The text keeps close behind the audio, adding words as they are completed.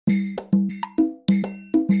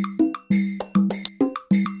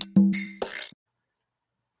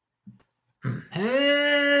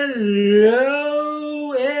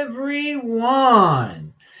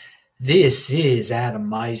This is Adam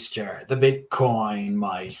Meister, the Bitcoin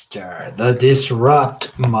Meister, the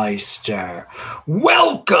Disrupt Meister.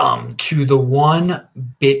 Welcome to the One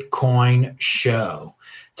Bitcoin Show.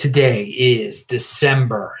 Today is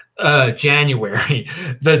January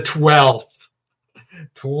the 12th,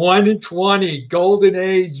 2020, golden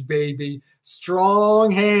age, baby.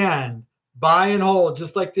 Strong hand, buy and hold,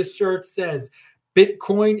 just like this shirt says.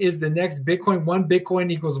 Bitcoin is the next Bitcoin. One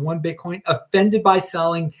Bitcoin equals one Bitcoin. Offended by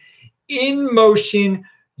selling. In motion,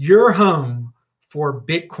 your home for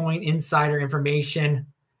Bitcoin insider information.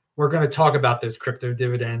 We're going to talk about those crypto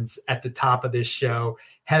dividends at the top of this show.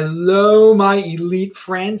 Hello, my elite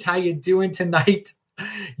friends. How you doing tonight?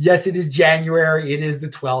 Yes, it is January. It is the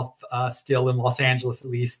 12th, still in Los Angeles,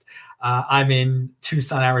 at least. I'm in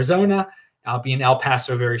Tucson, Arizona. I'll be in El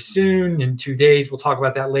Paso very soon, in 2 days. We'll talk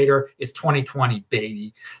about that later. It's 2020,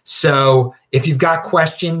 baby. So if you've got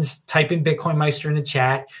questions, type in Bitcoin Meister in the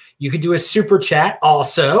chat. You could do a super chat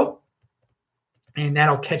also, and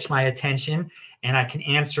that'll catch my attention, and I can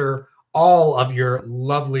answer all of your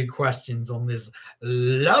lovely questions on this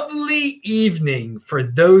lovely evening for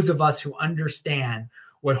those of us who understand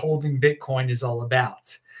what holding Bitcoin is all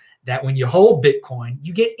about. That when you hold Bitcoin,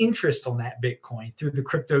 you get interest on that Bitcoin through the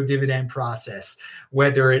crypto dividend process,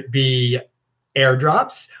 whether it be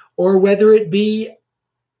airdrops or whether it be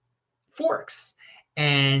forks.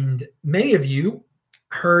 And many of you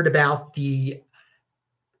heard about the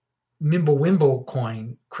Mimblewimble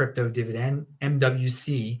coin crypto dividend,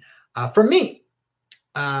 MWC, from me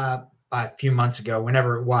a few months ago,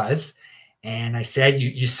 whenever it was. And I said,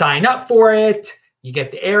 you sign up for it, you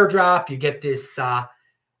get the airdrop, you get this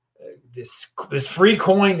this free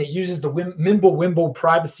coin that uses the Mimblewimble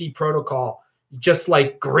privacy protocol, just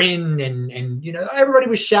like Grin and everybody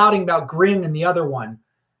was shouting about Grin and the other one.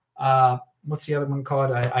 What's the other one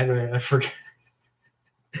called? I forget.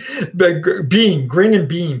 But Beam, Grin and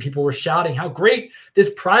Beam, people were shouting how great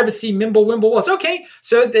this privacy Mimblewimble was. Okay,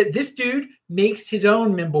 so that this dude makes his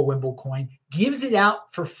own Mimblewimble coin, gives it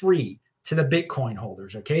out for free to the Bitcoin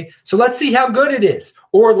holders, okay? So let's see how good it is.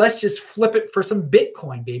 Or let's just flip it for some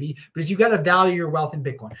Bitcoin, baby, because you got to value your wealth in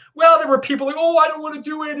Bitcoin. Well, there were people like, oh, I don't want to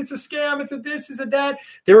do it. It's a scam. It's a this, it's a that.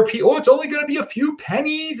 There were people, oh, it's only going to be a few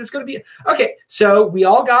pennies. It's going to be, okay. So we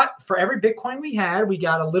all got, for every Bitcoin we had, we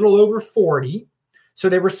got a little over 40. So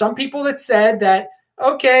there were some people that said that,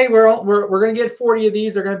 okay, we're going to get 40 of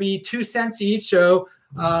these. They're going to be 2 cents each. So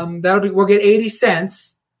we'll get 80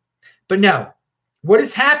 cents. But no, what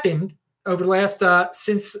has happened over the last,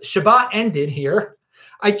 since Shabbat ended here,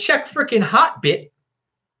 I checked freaking Hotbit,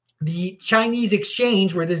 the Chinese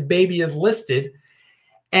exchange where this baby is listed.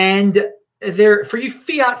 And they're, for you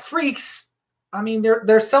fiat freaks, I mean,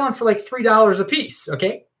 they're selling for like $3 a piece.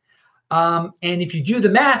 Okay. And if you do the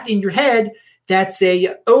math in your head, that's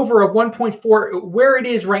over a 1.4, where it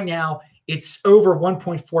is right now, it's over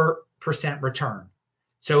 1.4% return.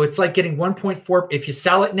 So it's like getting 1.4, if you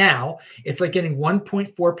sell it now, it's like getting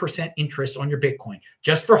 1.4% interest on your Bitcoin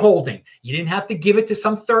just for holding. You didn't have to give it to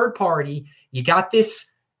some third party. You got this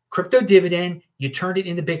crypto dividend, you turned it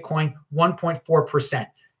into Bitcoin,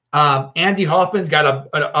 1.4%. Andy Hoffman's got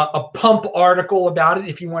a pump article about it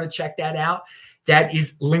if you want to check that out. That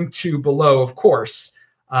is linked to below, of course.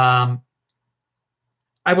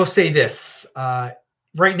 I will say this,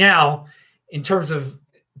 right now, in terms of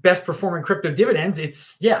best performing crypto dividends,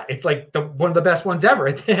 it's like one of the best ones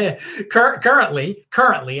ever.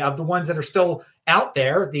 currently of the ones that are still out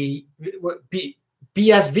there, the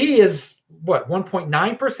BSV is what,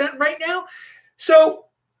 1.9% right now. So,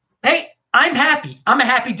 hey, I'm happy. I'm a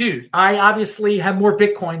happy dude. I obviously have more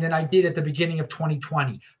Bitcoin than I did at the beginning of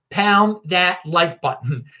 2020. Pound that like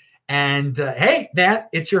button. And hey,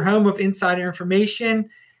 it's your home of insider information,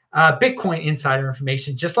 Bitcoin insider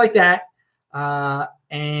information, just like that.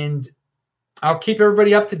 And I'll keep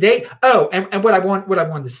everybody up to date. Oh, and what I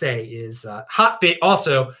wanted to say is Hotbit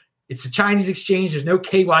also, it's a Chinese exchange. There's no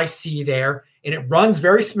KYC there, and it runs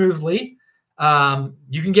very smoothly.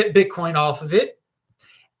 You can get Bitcoin off of it.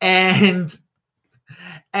 And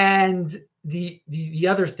the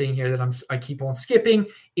other thing here that I keep on skipping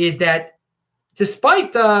is that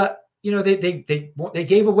despite they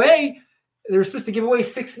gave away, they were supposed to give away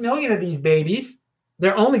 6 million of these babies.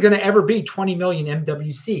 They're only going to ever be 20 million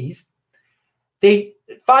MWCs.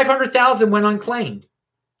 500,000 went unclaimed.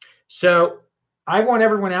 So I want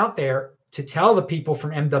everyone out there to tell the people from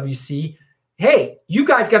MWC, hey, you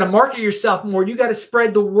guys got to market yourself more. You got to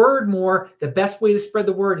spread the word more. The best way to spread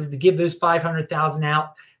the word is to give those 500,000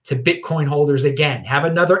 out to Bitcoin holders again. Have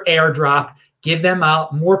another airdrop. Give them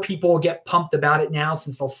out. More people will get pumped about it now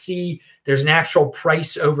since they'll see there's an actual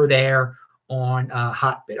price over there on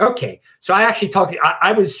Hotbit. Okay, so I actually talked.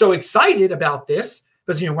 I was so excited about this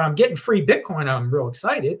because when I'm getting free Bitcoin, I'm real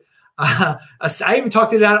excited. I even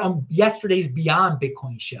talked about it on yesterday's Beyond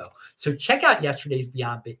Bitcoin show. So check out yesterday's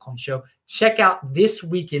Beyond Bitcoin show. Check out This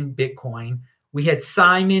Week in Bitcoin. We had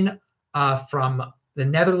Simon from the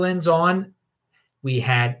Netherlands on. We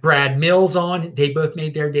had Brad Mills on. They both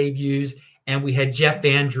made their debuts. And we had Jeff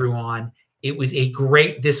Vandrew on. It was a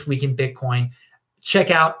great This Week in Bitcoin. Check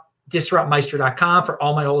out disruptmeister.com for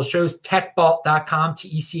all my old shows, techbalt.com,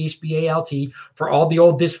 TECHBALT, for all the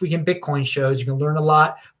old This Week in Bitcoin shows. You can learn a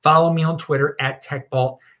lot. Follow me on Twitter at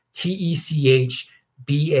techbalt, TECHBALT.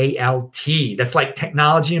 That's like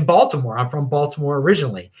technology in Baltimore. I'm from Baltimore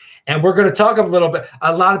originally. And we're going to talk a little bit.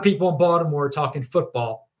 A lot of people in Baltimore are talking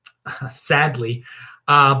football, sadly.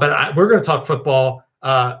 But we're going to talk football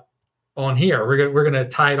on here. We're going to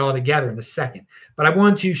tie it all together in a second. But I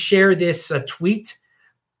want to share this tweet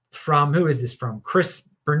from, who is this from? Chris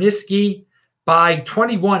Berniski. By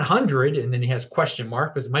 2100, and then he has question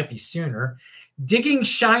mark because it might be sooner, digging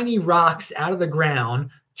shiny rocks out of the ground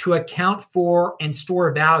to account for and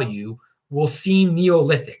store value will seem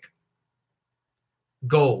Neolithic.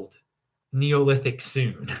 Gold. Neolithic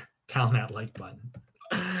soon. Pound that like button.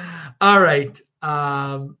 All right.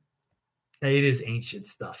 It is ancient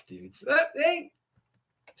stuff, dudes. Hey,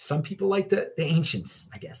 some people like the ancients,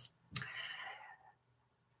 I guess.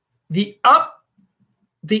 The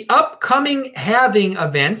upcoming halving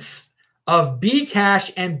events of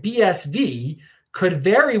Bcash and BSV could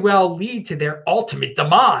very well lead to their ultimate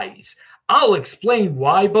demise. I'll explain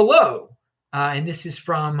why below. And this is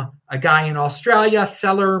from a guy in Australia,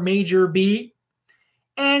 Seller Major B.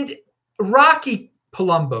 And Rocky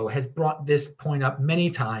Palumbo has brought this point up many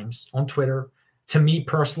times on Twitter. To me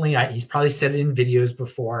personally, he's probably said it in videos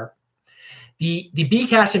before. The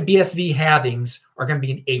Bcash and BSV halvings are going to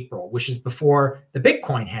be in April, which is before the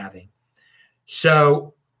Bitcoin halving.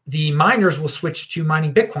 So the miners will switch to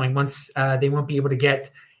mining Bitcoin once they won't be able to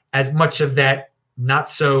get as much of that not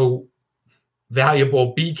so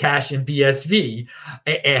valuable Bcash and BSV,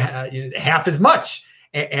 half as much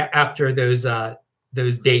after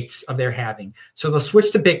those dates of their halving. So they'll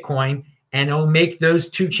switch to Bitcoin, and it'll make those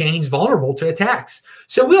two chains vulnerable to attacks.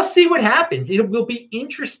 So we'll see what happens. It will be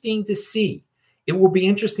interesting to see. It will be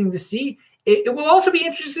interesting to see. It will also be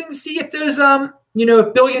interesting to see if those,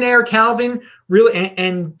 if Billionaire Calvin really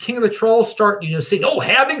and King of the Trolls start, saying, "Oh,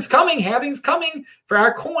 halving's coming for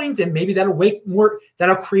our coins," and maybe that'll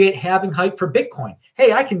create halving hype for Bitcoin.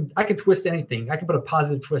 Hey, I can twist anything. I can put a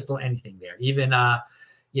positive twist on anything there. Even the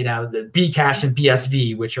Bcash and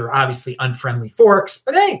BSV, which are obviously unfriendly forks.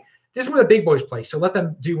 But hey, this is where the big boys play. So let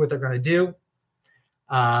them do what they're going to do.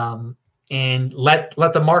 And let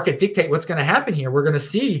the market dictate what's going to happen here. We're going to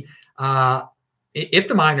see if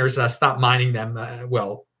the miners stop mining them.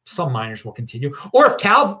 Some miners will continue, or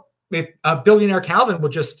if Billionaire Calvin will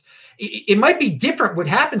just. It might be different what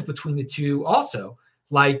happens between the two. Also,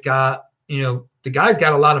 like the guy's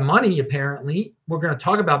got a lot of money. Apparently, we're going to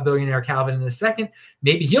talk about Billionaire Calvin in a second.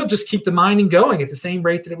 Maybe he'll just keep the mining going at the same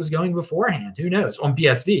rate that it was going beforehand. Who knows? On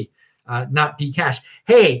BSV, not Bcash.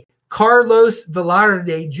 Hey. Carlos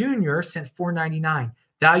Velarde Jr. sent $4.99.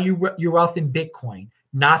 Value your wealth in Bitcoin,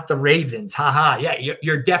 not the Ravens. Haha. Yeah,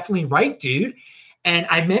 you're definitely right, dude. And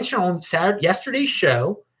I mentioned on yesterday's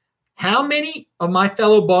show how many of my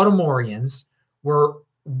fellow Baltimoreans were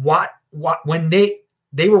when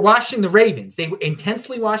they were watching the Ravens. They were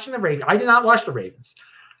intensely watching the Ravens. I did not watch the Ravens.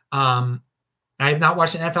 I have not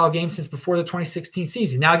watched an NFL game since before the 2016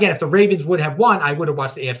 season. Now, again, if the Ravens would have won, I would have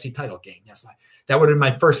watched the AFC title game. Yes, that would have been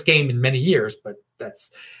my first game in many years, but that's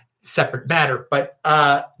a separate matter. But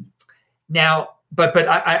I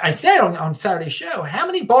said on Saturday's show, how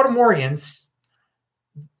many Baltimoreans?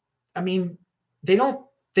 I mean, they don't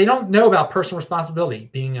know about personal responsibility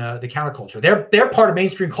being the counterculture. They're part of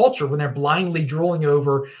mainstream culture when they're blindly drooling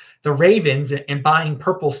over the Ravens and buying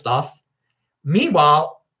purple stuff.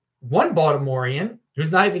 Meanwhile, one Baltimorean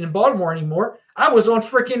who's not even in Baltimore anymore, I was on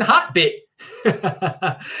freaking Hotbit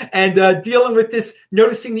and dealing with this,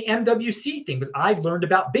 noticing the MWC thing, because I learned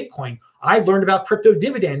about Bitcoin. I learned about crypto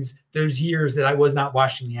dividends those years that I was not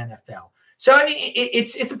watching the NFL. So, I mean,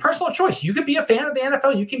 it's a personal choice. You could be a fan of the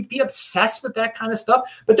NFL. You can be obsessed with that kind of stuff,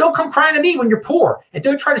 but don't come crying to me when you're poor, and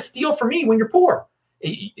don't try to steal from me when you're poor.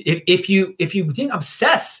 If you didn't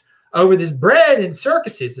obsess over this bread and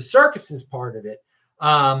circuses, the circuses part of it,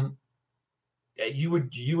 you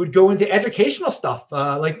would go into educational stuff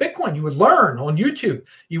like Bitcoin. You would learn on YouTube.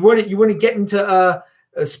 You wouldn't get into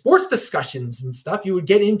sports discussions and stuff. You would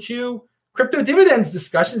get into crypto dividends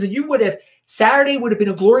discussions, and Saturday would have been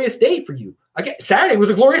a glorious day for you. again, Saturday was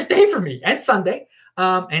a glorious day for me, and Sunday.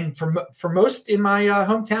 And for most in my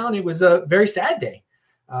hometown, it was a very sad day.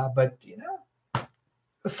 But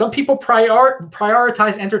some people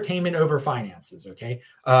prioritize entertainment over finances. Okay,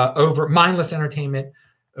 over mindless entertainment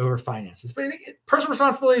over finances. But personal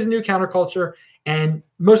responsibility is a new counterculture, and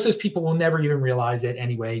most of those people will never even realize it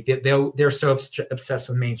anyway. They're so obsessed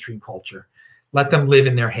with mainstream culture. Let them live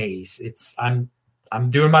in their haze. I'm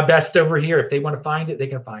doing my best over here. If they want to find it, they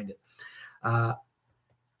can find it.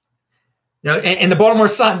 And the Baltimore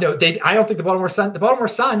Sun, no, I don't think the Baltimore Sun,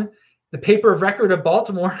 the paper of record of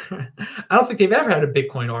Baltimore, I don't think they've ever had a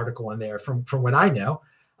Bitcoin article in there from what I know.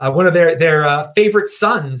 One of their favorite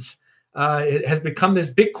sons has become this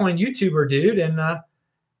Bitcoin YouTuber dude. And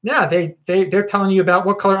they're telling you about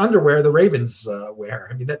what color underwear the Ravens wear.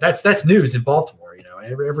 I mean, that's news in Baltimore,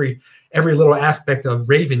 every little aspect of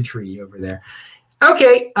Raventry over there.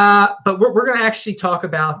 Okay, but we're going to actually talk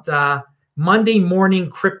about Monday morning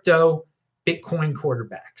crypto Bitcoin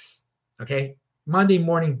quarterbacks. Okay, Monday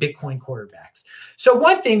morning Bitcoin quarterbacks. So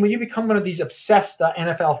one thing, when you become one of these obsessed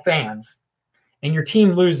NFL fans and your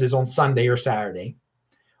team loses on Sunday or Saturday,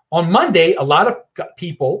 on Monday, a lot of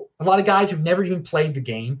guys who've never even played the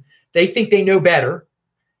game, they think they know better.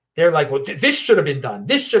 They're like, well, this should have been done.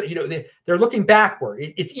 This should, they're looking backward.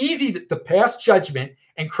 It's easy to pass judgment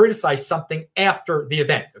and criticize something after the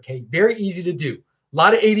event. Okay, very easy to do. A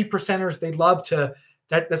lot of 80%ers, they love to.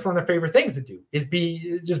 That's one of their favorite things to do, is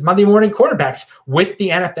be just Monday morning quarterbacks with the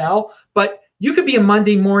NFL. But you could be a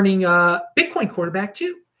Monday morning Bitcoin quarterback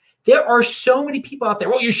too. There are so many people out there.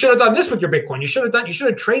 Well, you should have done this with your Bitcoin. You should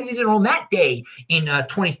have traded it on that day in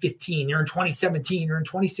 2015 or in 2017 or in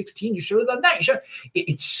 2016. You should have done that.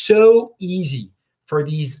 It's so easy for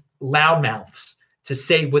these loudmouths to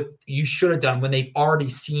say what you should have done when they've already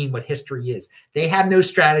seen what history is. They have no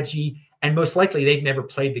strategy, and most likely they've never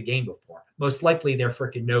played the game before. Most likely they're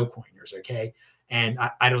freaking no-coiners, okay? And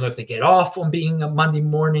I don't know if they get off on being a Monday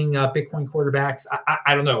morning Bitcoin quarterbacks.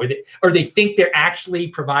 I don't know. Or they think they're actually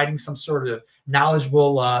providing some sort of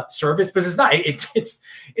knowledgeable service, but it's not. It's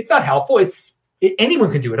not helpful.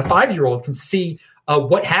 Anyone can do it. A 5-year-old can see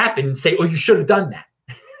what happened and say, "Oh, you should have done that."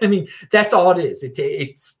 I mean, that's all it is.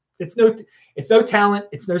 It's no talent.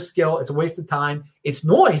 It's no skill. It's a waste of time. It's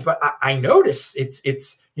noise. But I notice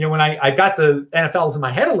it's when I got the NFLs in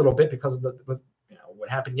my head a little bit because of what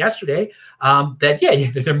happened yesterday,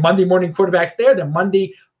 they're Monday morning quarterbacks there. They're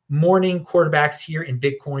Monday morning quarterbacks here in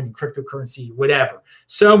Bitcoin and cryptocurrency, whatever.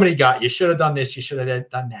 So many guys, you should have done this. You should have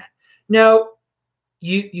done that. No,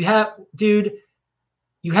 you have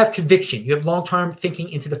conviction. You have long-term thinking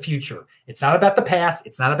into the future. It's not about the past.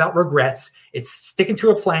 It's not about regrets. It's sticking to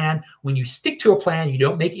a plan. When you stick to a plan, you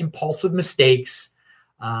don't make impulsive mistakes.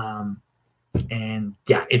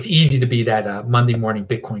 It's easy to be that Monday morning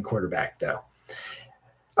Bitcoin quarterback though.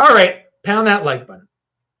 All right, pound that like button.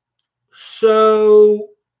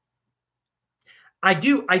 So I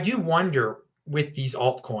do wonder with these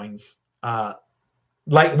altcoins,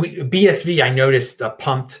 BSV, I noticed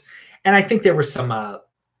pumped, and I think there was some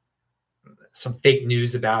fake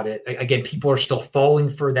news about it. Again, people are still falling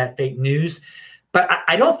for that fake news, but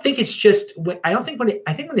I don't think it's just. I think when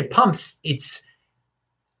it pumps,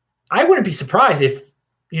 I wouldn't be surprised if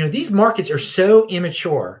these markets are so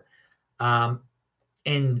immature.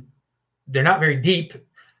 And they're not very deep,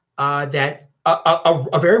 that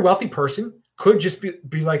a very wealthy person could just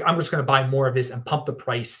be like, I'm just going to buy more of this and pump the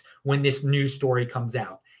price when this news story comes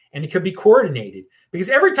out. And it could be coordinated, because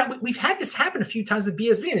every time we've had this happen a few times with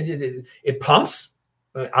BSV, and it pumps.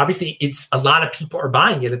 Obviously, it's a lot of people are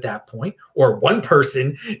buying it at that point, or one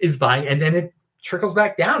person is buying, and then it trickles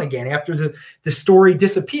back down again after the story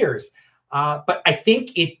disappears. But I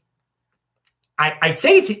think I'd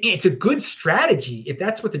say it's a good strategy if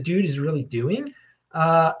that's what the dude is really doing,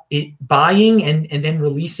 buying and then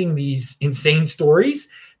releasing these insane stories,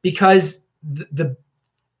 because the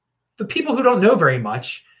people who don't know very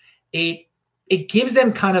much, it gives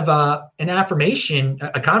them kind of an affirmation,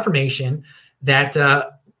 a confirmation that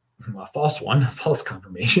a false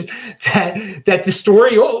confirmation that the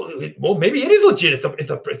story, maybe it is legit if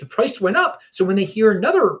the price went up. So when they hear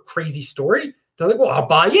another crazy story, they're like, well, I'll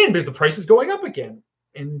buy in because the price is going up again.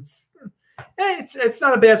 And it's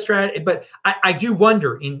not a bad strategy, but I do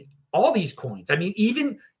wonder in all these coins. I mean,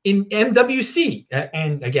 even in MWC,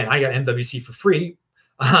 and again, I got MWC for free.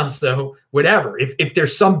 So whatever, if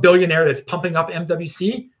there's some billionaire that's pumping up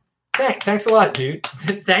MWC, thanks a lot, dude.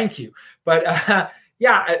 Thank you. But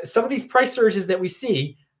some of these price surges that we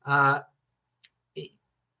see,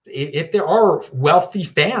 if there are wealthy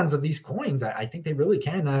fans of these coins, I think they really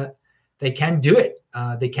can they can do it.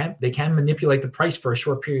 They can manipulate the price for a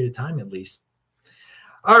short period of time, at least.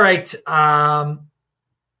 All right.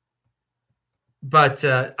 But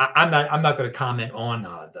I'm not going to comment on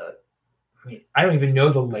I don't even know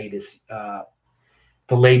the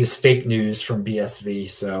latest fake news from BSV.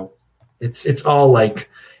 So it's all like,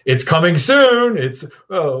 it's coming soon. It's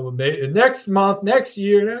next month, next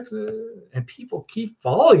year, and people keep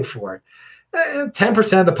falling for it.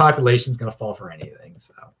 10% of the population is going to fall for anything.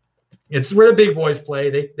 So it's where the big boys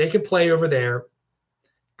play. They can play over there.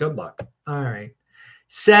 Good luck. All right.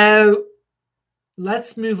 So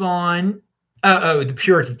let's move on. The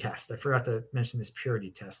purity test. I forgot to mention this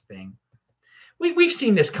purity test thing. We've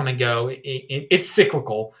seen this come and go. It's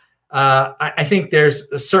cyclical. I think there's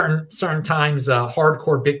a certain times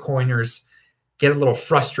hardcore Bitcoiners get a little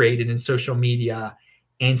frustrated in social media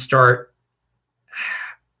and start.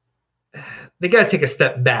 They got to take a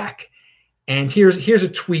step back. And here's a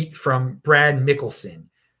tweet from Brad Mickelson.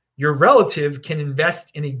 Your relative can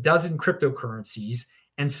invest in a dozen cryptocurrencies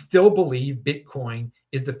and still believe Bitcoin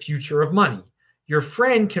is the future of money. Your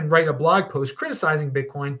friend can write a blog post criticizing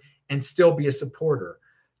Bitcoin and still be a supporter.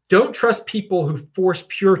 Don't trust people who force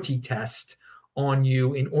purity test on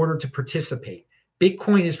you in order to participate.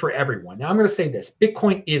 Bitcoin is for everyone. Now, I'm going to say this.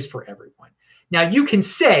 Bitcoin is for everyone. Now, you can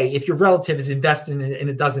say if your relative is invested in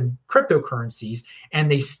a dozen cryptocurrencies and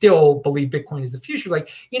they still believe Bitcoin is the future,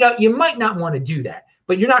 you might not want to do that.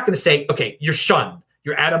 But you're not going to say, okay, you're shunned.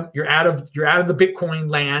 You're out of the Bitcoin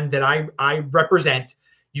land that I represent.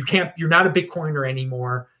 You're not a Bitcoiner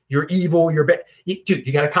anymore. You're evil. Dude,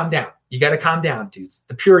 you got to calm down. You got to calm down, dudes.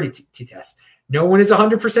 The purity test. No one is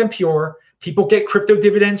 100% pure. People get crypto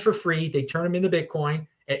dividends for free. They turn them into Bitcoin.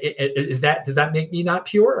 Does that make me not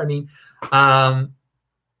pure? I mean,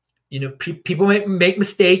 people make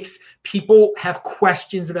mistakes. People have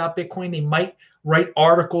questions about Bitcoin. They might write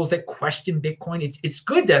articles that question Bitcoin. It's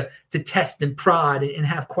good to test and prod and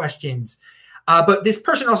have questions. But this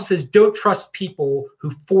person also says, don't trust people who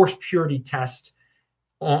force purity tests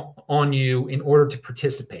on you in order to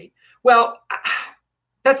participate. Well,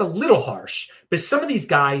 that's a little harsh, but some of these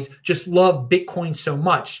guys just love Bitcoin so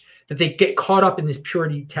much that they get caught up in this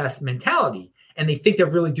purity test mentality and they think they're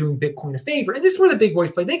really doing Bitcoin a favor. And this is where the big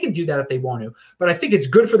boys play. They can do that if they want to, but I think it's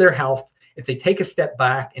good for their health if they take a step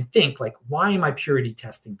back and think why am I purity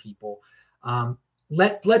testing people?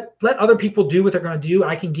 Let other people do what they're going to do.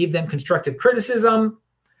 I can give them constructive criticism,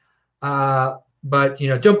 but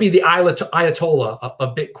don't be the Ayatollah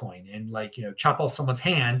of Bitcoin and chop off someone's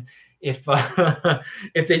hand if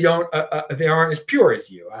they aren't as pure as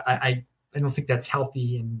you. I don't think that's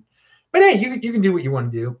healthy. But hey, you can do what you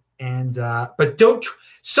want to do, and but don't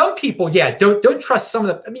some people don't trust some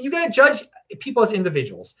of the. I mean, you got to judge people as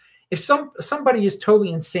individuals. If somebody is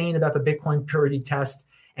totally insane about the Bitcoin purity test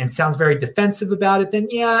and sounds very defensive about it, then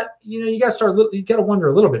you got to wonder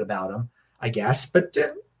a little bit about them, I guess. But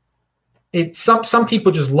some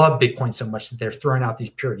people just love Bitcoin so much that they're throwing out these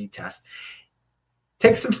purity tests.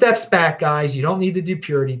 Take some steps back, guys. You don't need to do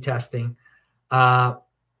purity testing. All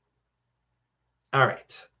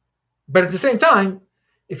right, but at the same time,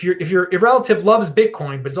 if your relative loves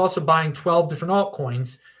Bitcoin but is also buying 12 different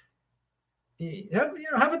altcoins,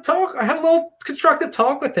 have a talk. Have a little constructive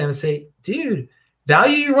talk with them and say, dude,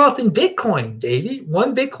 value your wealth in Bitcoin, baby.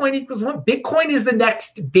 1 Bitcoin equals 1. Bitcoin is the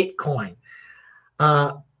next Bitcoin.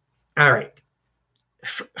 All right.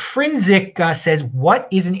 Frinzik says, what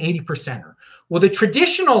is an 80%er? Well, the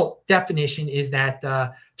traditional definition is that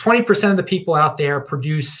 20% of the people out there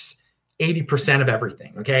produce 80% of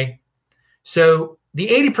everything. Okay. So the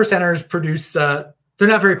 80%ers produce, they're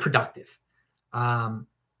not very productive.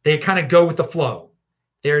 They kind of go with the flow.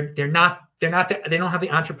 They don't have the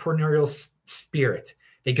entrepreneurial spirit.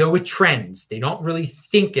 They go with trends. They don't really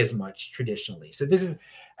think as much traditionally. So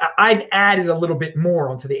I've added a little bit more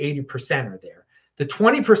onto the 80%er there. The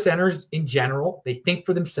 20%ers in general, they think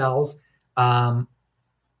for themselves.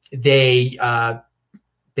 They are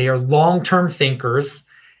long-term thinkers.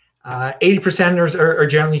 80%ers are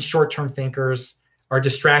generally short-term thinkers, are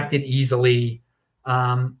distracted easily.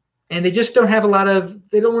 And they just don't have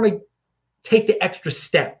they don't want to take the extra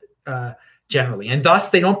step generally. And thus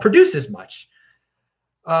they don't produce as much.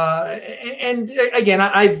 And again,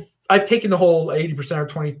 I've taken the whole 80% or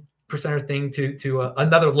 20% thing to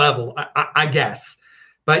another level, I guess.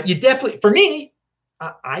 But you definitely, for me,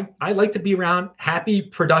 I like to be around happy,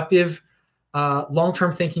 productive,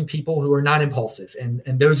 long-term thinking people who are not impulsive. And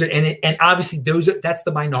those are, and obviously that's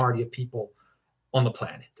the minority of people on the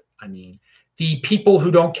planet. I mean, the people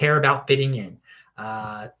who don't care about fitting in,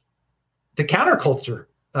 the counterculture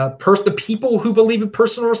The people who believe in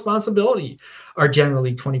personal responsibility are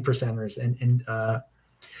generally 20%ers. And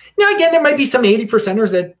now again, there might be some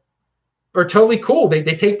 80%ers that are totally cool. They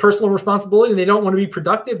take personal responsibility and they don't want to be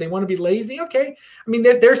productive. They want to be lazy. Okay. I mean,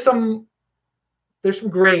 there's some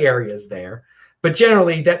gray areas there, but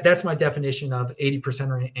generally that's my definition of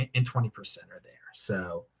 80% and 20% are there.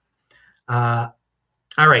 So, all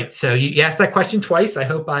right. So you asked that question twice. I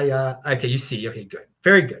hope okay, you see. Okay, good.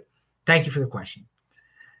 Very good. Thank you for the question.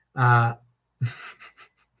 So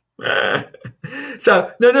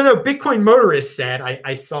no. Bitcoin Motorist said,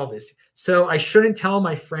 I saw this. So I shouldn't tell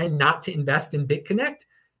my friend not to invest in BitConnect?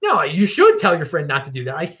 No, you should tell your friend not to do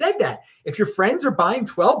that. I said that. If your friends are buying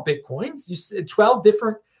 12 Bitcoins, 12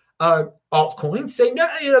 different altcoins, say, no,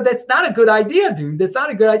 that's not a good idea, dude. That's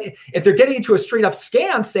not a good idea. If they're getting into a straight up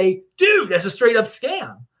scam, say, dude, that's a straight up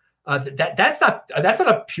scam. That's not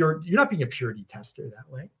a pure, you're not being a purity tester that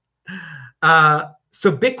way.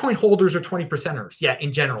 So Bitcoin holders are 20%ers. Yeah,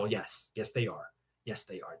 in general, yes. Yes, they are. Yes,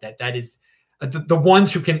 they are. That is the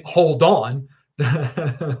ones who can hold on.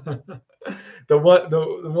 The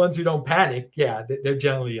ones who don't panic, yeah, they're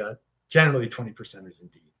generally 20%ers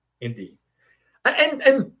indeed.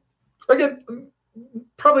 And again,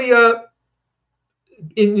 probably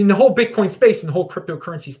in the whole Bitcoin space, in the whole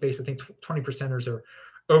cryptocurrency space, I think 20%ers are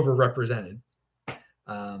overrepresented.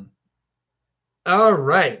 All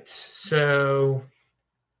right. So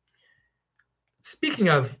speaking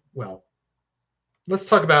of, well, let's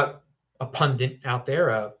talk about a pundit out there,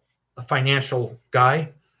 a financial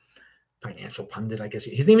guy, financial pundit, I guess.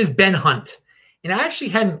 His name is Ben Hunt. And I actually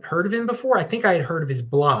hadn't heard of him before. I think I had heard of his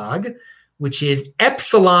blog, which is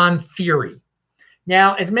Epsilon Theory.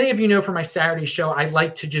 Now, as many of you know from my Saturday show, I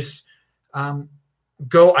like to just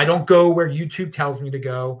go. I don't go where YouTube tells me to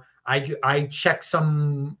go. I check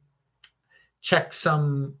some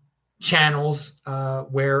channels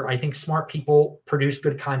where I think smart people produce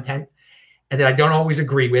good content and that I don't always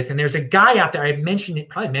agree with. And there's a guy out there,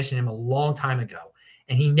 probably mentioned him a long time ago,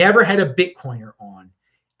 and he never had a Bitcoiner on,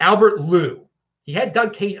 Albert Liu. He had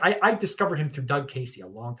Doug Casey. I discovered him through Doug Casey a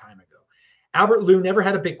long time ago. Albert Liu never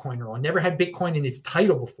had a Bitcoiner on, never had Bitcoin in his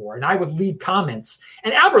title before. And I would leave comments.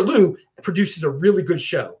 And Albert Liu produces a really good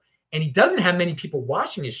show. And he doesn't have many people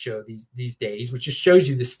watching his show these days, which just shows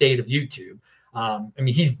you the state of YouTube. I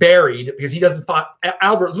mean, he's buried because he doesn't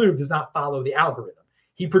Albert Liu does not follow the algorithm.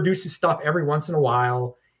 He produces stuff every once in a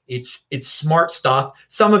while. It's smart stuff.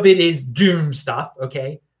 Some of it is doom stuff.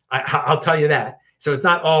 Okay. I'll tell you that. So it's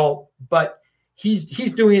not all, but he's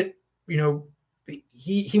doing it,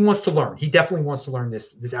 he wants to learn. He definitely wants to learn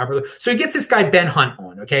this Albert Liu. So he gets this guy, Ben Hunt,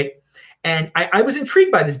 on. Okay. And I was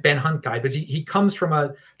intrigued by this Ben Hunt guy because he comes from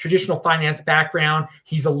a traditional finance background.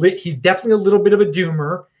 He's definitely a little bit of a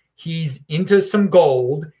doomer. He's into some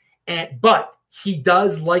gold, but he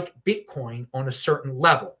does like Bitcoin on a certain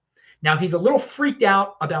level. Now, he's a little freaked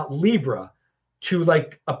out about Libra to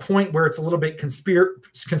like a point where it's a little bit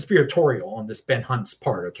conspiratorial on this Ben Hunt's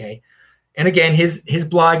part, okay? And again, his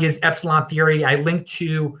blog is Epsilon Theory. I linked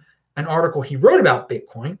to an article he wrote about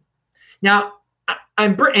Bitcoin. Now,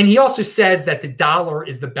 and he also says that the dollar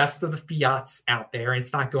is the best of the fiats out there and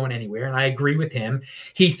it's not going anywhere. And I agree with him.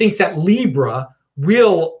 He thinks that Libra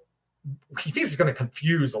he thinks it's going to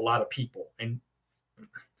confuse a lot of people and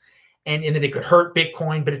that it could hurt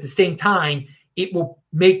Bitcoin, but at the same time, it will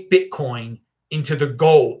make Bitcoin into the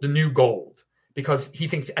new gold, because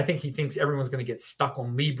I think he thinks everyone's going to get stuck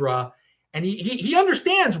on Libra. And he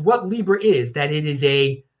understands what Libra is, that it is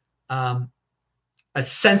a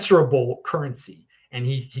censorable currency. And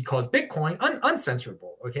he calls Bitcoin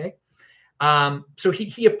uncensorable. Okay. So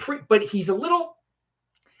but he's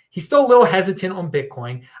still a little hesitant on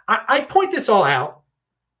Bitcoin. I point this all out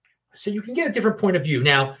so you can get a different point of view.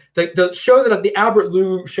 Now, the Albert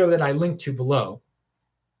Liu show that I linked to below,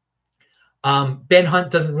 Ben Hunt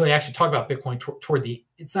doesn't really actually talk about Bitcoin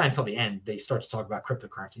it's not until the end they start to talk about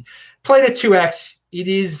cryptocurrency. Played at 2x. It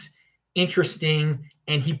is interesting.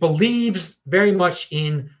 And he believes very much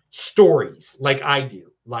in stories like I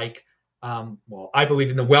do. Like, I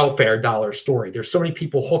believe in the welfare dollar story. There's so many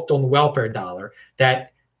people hooked on the welfare dollar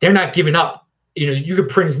that they're not giving up. You can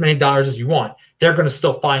print as many dollars as you want. They're going to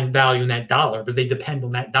still find value in that dollar because they depend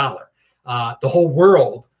on that dollar. The whole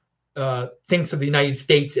world thinks of the United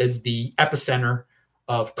States as the epicenter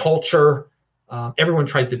of culture. Everyone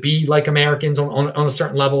tries to be like Americans on a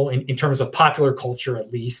certain level in terms of popular culture,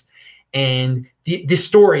 at least. And this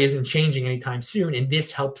story isn't changing anytime soon. And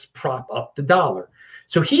this helps prop up the dollar.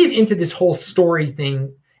 So he's into this whole story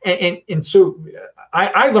thing. And so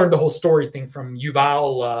I learned the whole story thing from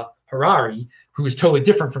Yuval Harari, who is totally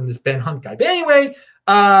different from this Ben Hunt guy. But anyway,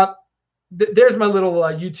 there's my little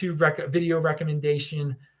YouTube video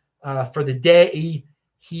recommendation for the day.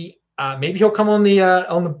 Maybe he'll come on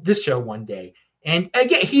this show one day. And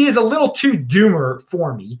again, he is a little too doomer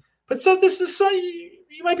for me, but so this is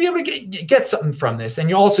you might be able to get something from this. And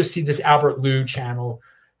you also see this Albert Liu channel,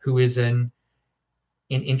 who is an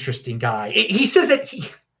interesting guy. He says that he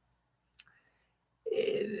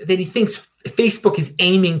thinks Facebook is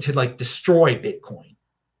aiming to like destroy Bitcoin.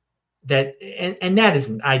 And that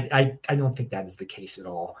isn't. I don't think that is the case at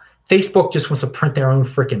all. Facebook just wants to print their own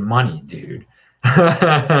freaking money, dude.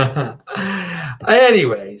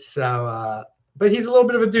 Anyway, so but he's a little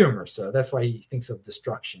bit of a doomer, so that's why he thinks of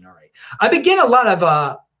destruction. All right. I've been getting a lot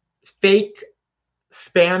of fake,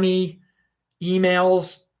 spammy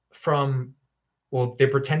emails from, well, they're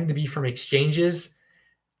pretending to be from exchanges.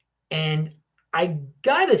 And I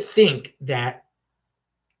got to think that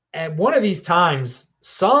at one of these times,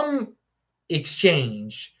 some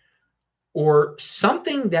exchange or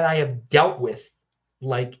something that I have dealt with,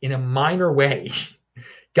 like in a minor way,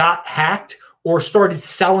 got hacked or started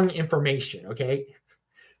selling information, okay?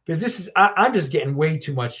 Because I'm just getting way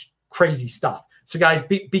too much crazy stuff. So guys,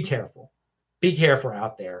 be careful. Be careful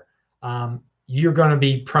out there. You're going to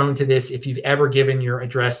be prone to this if you've ever given your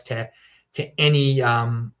address to any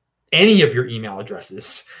of your email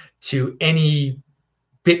addresses to any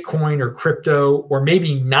Bitcoin or crypto, or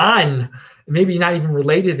maybe not even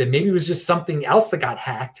related to them. Maybe it was just something else that got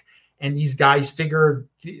hacked, and these guys figured,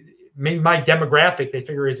 maybe my demographic, they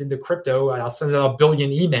figure is into crypto. I'll send out 1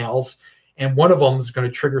 billion emails, and one of them is going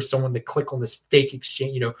to trigger someone to click on this fake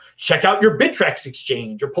exchange, check out your Bittrex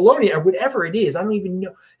exchange or Polonia or whatever it is. I don't even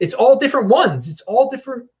know. It's all different ones. It's all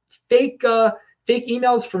different fake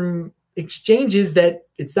emails from exchanges that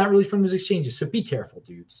it's not really from those exchanges. So be careful,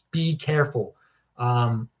 dudes. Be careful.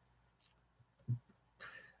 All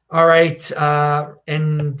right.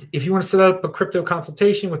 And if you want to set up a crypto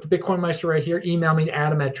consultation with the Bitcoin Meister right here, email me to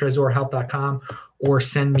adam@tresorhelp.com or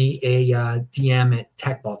send me a DM at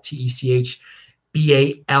techbalt,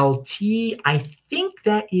 TECHBALT. I think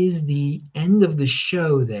that is the end of the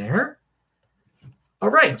show there. All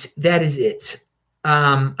right. That is it.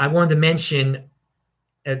 I wanted to mention,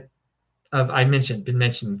 been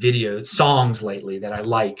mentioning videos, songs lately that I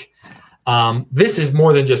like. This is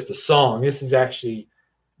more than just a song. This is actually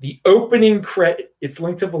the opening credit. It's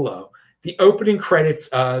linked to below. The opening credits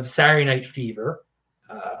of Saturday Night Fever,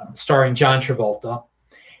 starring John Travolta.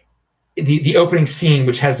 The opening scene,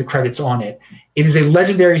 which has the credits on it. It is a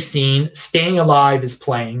legendary scene. Staying Alive is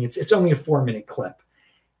playing. It's only a 4-minute clip.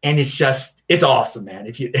 And it's awesome, man.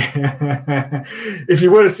 If you if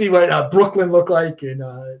you want to see what Brooklyn looked like in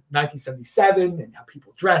 1977 and how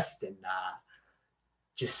people dressed and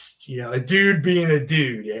just a dude being a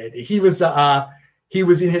dude, and he was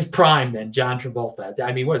in his prime then, John Travolta.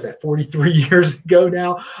 I mean, what is that, 43 years ago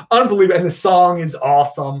now? Unbelievable. And the song is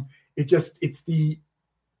awesome. It's the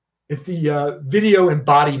video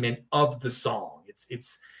embodiment of the song.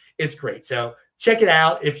 It's great. So check it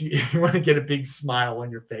out if you want to get a big smile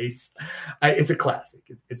on your face. It's a classic.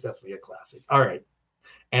 It's definitely a classic. All right.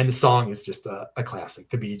 And the song is just a classic.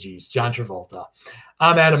 The Bee Gees, John Travolta.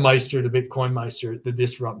 I'm Adam Meister, the Bitcoin Meister, the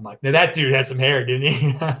Disrupt Mike. Now that dude had some hair, didn't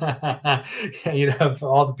he? For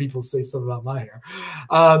all the people say stuff about my hair.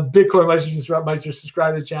 Bitcoin Meister, Disrupt Meister.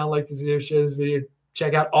 Subscribe to the channel, like this video, share this video.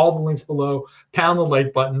 Check out all the links below. Pound the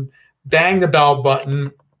like button. Bang the bell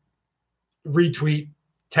button. Retweet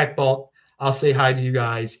TechBalt. I'll say hi to you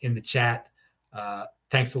guys in the chat.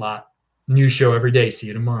 Thanks a lot. New show every day. See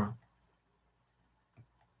you tomorrow.